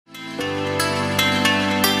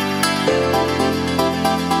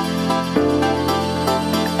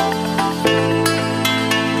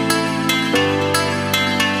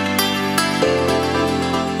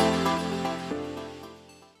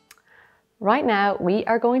right now we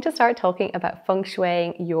are going to start talking about feng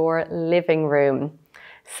shuiing your living room.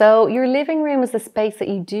 So your living room is the space that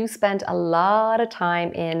you do spend a lot of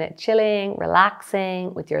time in, chilling,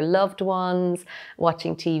 relaxing with your loved ones,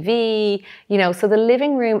 watching TV, so the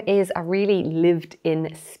living room is a really lived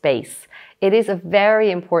in space. It is a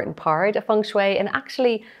very important part of feng shui, and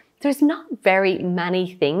actually there's not very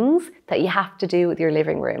many things that you have to do with your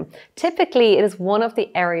living room. Typically, it is one of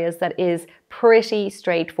the areas that is pretty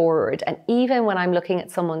straightforward. And even when I'm looking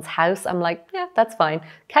at someone's house, I'm like, yeah, that's fine.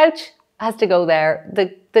 Couch has to go there.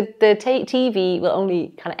 The TV will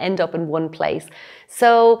only kind of end up in one place.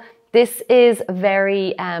 So this is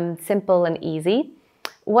very simple and easy.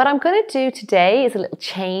 What I'm going to do today is a little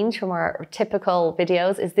change from our typical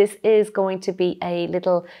videos. This is going to be a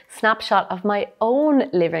little snapshot of my own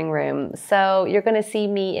living room. So you're going to see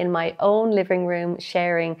me in my own living room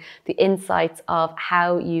sharing the insights of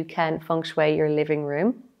how you can feng shui your living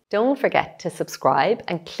room. Don't forget to subscribe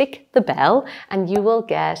and click the bell and you will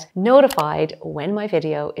get notified when my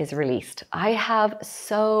video is released. I have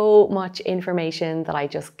so much information that I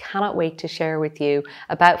just cannot wait to share with you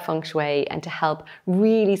about feng shui and to help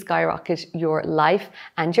really skyrocket your life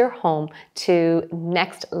and your home to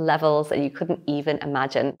next levels that you couldn't even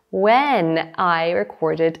imagine. When I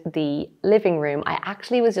recorded the living room, I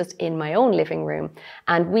actually was just in my own living room,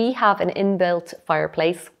 and we have an inbuilt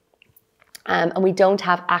fireplace. And we don't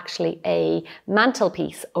have actually a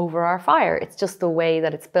mantelpiece over our fire. It's just the way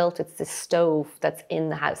that it's built. It's this stove that's in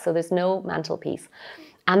the house. So there's no mantelpiece.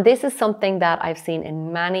 And this is something that I've seen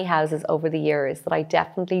in many houses over the years that I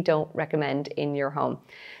definitely don't recommend in your home.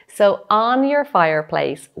 So on your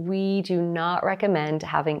fireplace, we do not recommend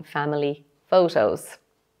having family photos.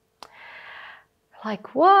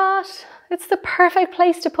 Like, what? It's the perfect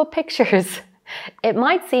place to put pictures. It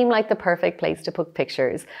might seem like the perfect place to put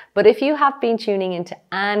pictures, but if you have been tuning into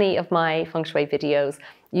any of my feng shui videos,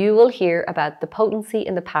 you will hear about the potency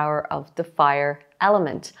and the power of the fire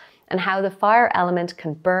element and how the fire element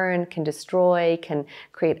can burn, can destroy, can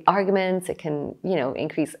create arguments, it can,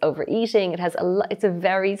 increase overeating. It's a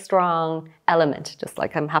very strong element, just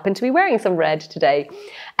like I'm happen to be wearing some red today.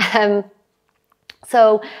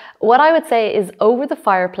 So what I would say is over the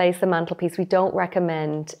fireplace, the mantelpiece, we don't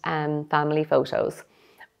recommend family photos.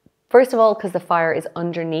 First of all, because the fire is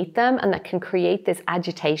underneath them and that can create this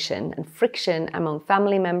agitation and friction among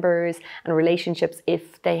family members and relationships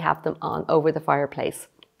if they have them on over the fireplace.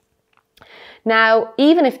 Now,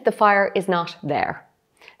 even if the fire is not there,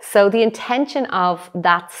 so the intention of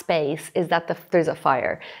that space is that there's a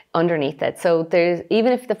fire underneath it. So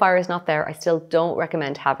even if the fire is not there, I still don't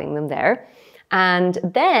recommend having them there. And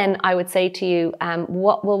then I would say to you,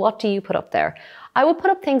 what do you put up there? I would put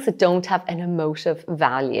up things that don't have an emotive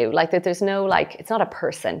value, like that there's no, it's not a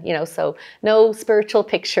person, so no spiritual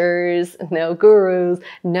pictures, no gurus,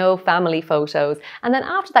 no family photos. And then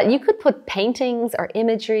after that, you could put paintings or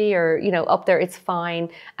imagery or, up there, it's fine.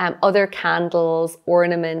 Other candles,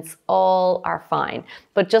 ornaments, all are fine.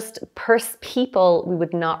 But just people, we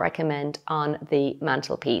would not recommend on the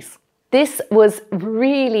mantelpiece. This was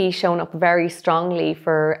really shown up very strongly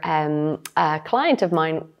for a client of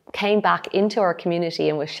mine came back into our community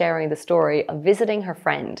and was sharing the story of visiting her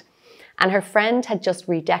friend. And her friend had just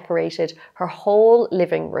redecorated her whole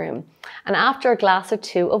living room. And after a glass or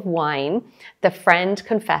two of wine, the friend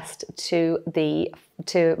confessed to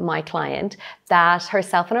my client that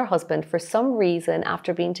herself and her husband, for some reason,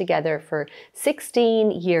 after being together for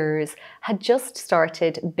 16 years, had just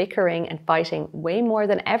started bickering and fighting way more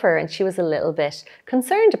than ever. And she was a little bit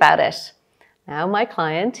concerned about it. Now, my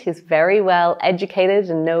client, who's very well educated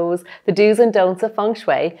and knows the do's and don'ts of feng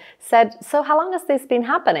shui, said, so how long has this been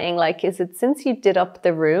happening? Is it since you did up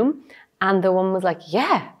the room? And the woman was like,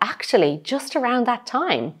 yeah, actually, just around that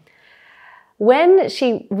time. When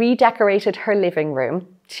she redecorated her living room,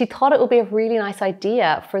 she thought it would be a really nice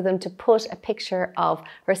idea for them to put a picture of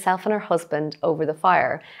herself and her husband over the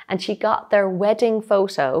fire. And she got their wedding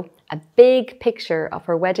photo, a big picture of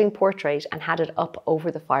her wedding portrait, and had it up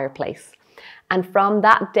over the fireplace. And from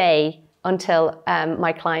that day until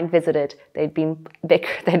my client visited, they'd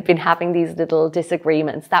been having these little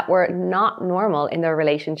disagreements that were not normal in their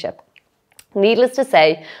relationship. Needless to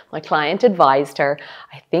say, my client advised her,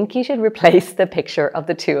 I think you should replace the picture of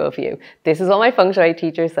the two of you. This is what my feng shui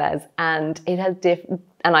teacher says. And it has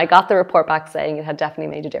and I got the report back saying it had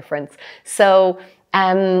definitely made a difference. So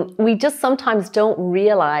we just sometimes don't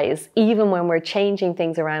realize, even when we're changing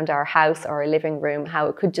things around our house or our living room, how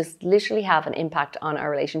it could just literally have an impact on our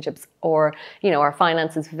relationships or, our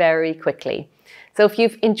finances very quickly. So if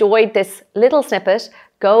you've enjoyed this little snippet,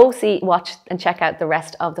 go watch and check out the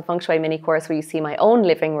rest of the Feng Shui mini course where you see my own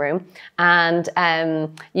living room, and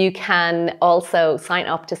you can also sign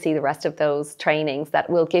up to see the rest of those trainings that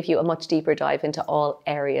will give you a much deeper dive into all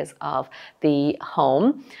areas of the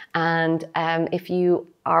home. And if you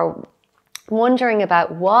are wondering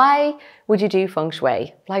about why would you do Feng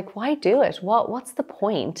Shui, like why do it? What's the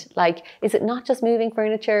point? Like, is it not just moving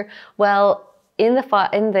furniture? Well, in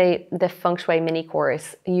the Feng Shui mini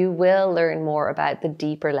course, you will learn more about the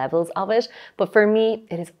deeper levels of it. But for me,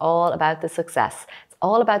 it is all about the success. It's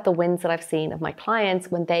all about the wins that I've seen of my clients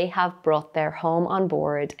when they have brought their home on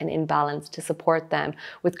board and in balance to support them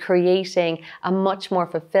with creating a much more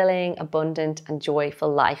fulfilling, abundant, and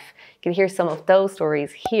joyful life. You can hear some of those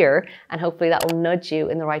stories here, and hopefully that will nudge you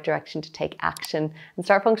in the right direction to take action and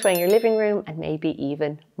start Feng Shuiing your living room and maybe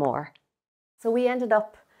even more. So we ended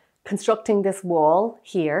up constructing this wall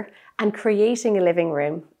here and creating a living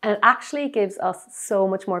room, and it actually gives us so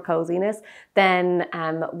much more coziness than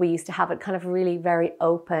we used to have it, kind of really very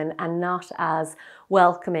open and not as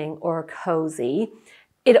welcoming or cozy.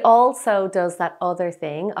 It also does that other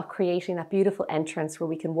thing of creating that beautiful entrance where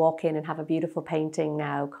we can walk in and have a beautiful painting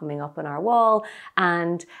now coming up on our wall,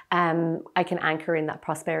 and I can anchor in that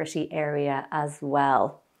prosperity area as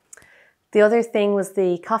well. The other thing was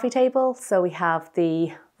the coffee table. So we have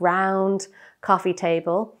the round coffee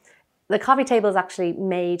table. The coffee table is actually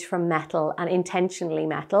made from metal, and intentionally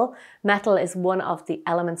metal. Metal is one of the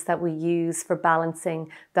elements that we use for balancing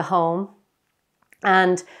the home.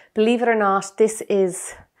 And believe it or not, this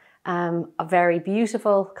is a very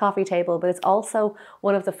beautiful coffee table, but it's also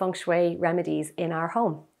one of the Feng Shui remedies in our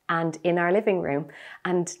home and in our living room,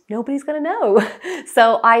 and nobody's gonna know.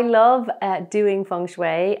 So I love doing Feng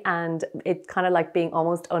Shui, and it's kind of like being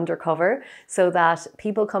almost undercover, so that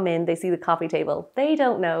people come in, they see the coffee table, they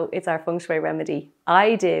don't know it's our Feng Shui remedy.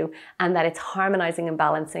 I do, and that it's harmonizing and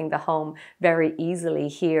balancing the home very easily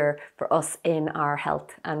here for us in our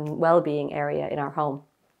health and well-being area in our home.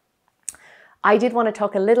 I did want to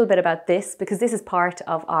talk a little bit about this because this is part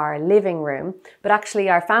of our living room, but actually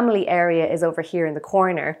our family area is over here in the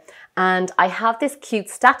corner. And I have this cute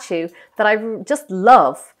statue that I just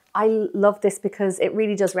love. I love this because it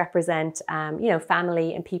really does represent, you know,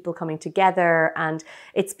 family and people coming together, and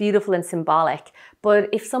it's beautiful and symbolic. But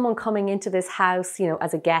if someone coming into this house, you know,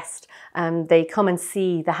 as a guest, they come and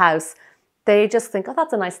see the house, they just think, oh,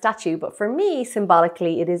 that's a nice statue. But for me,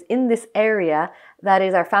 symbolically, it is in this area that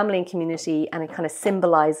is our family and community, and it kind of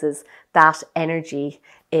symbolizes that energy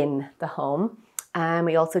in the home. And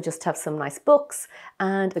we also just have some nice books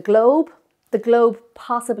and the globe. The globe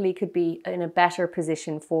possibly could be in a better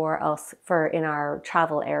position for us in our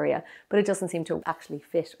travel area, but it doesn't seem to actually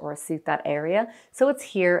fit or suit that area. So it's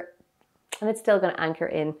here, and it's still going to anchor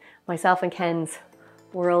in myself and Ken's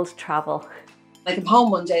world travel. I came home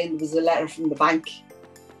one day and there was a letter from the bank,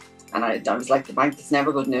 and I was like, the bank, that's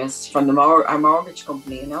never good news, from our mortgage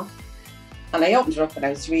company, you know. And I opened it up and I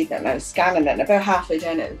was reading it and I was scanning it, and about halfway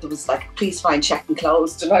down it, there was like, please find check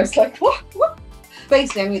enclosed, and I was like, what?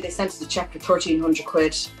 Basically, I mean, they sent us a check for 1,300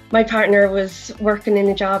 quid. My partner was working in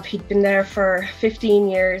a job, he'd been there for 15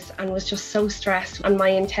 years and was just so stressed, and my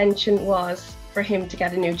intention was for him to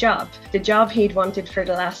get a new job. The job he'd wanted for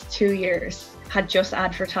the last 2 years had just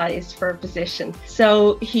advertised for a position.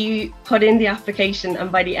 So he put in the application, and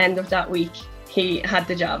by the end of that week, he had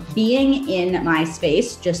the job. Being in my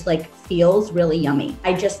space just like feels really yummy.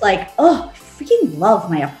 I just like, oh, I freaking love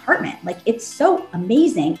my apartment. Like, it's so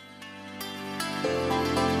amazing.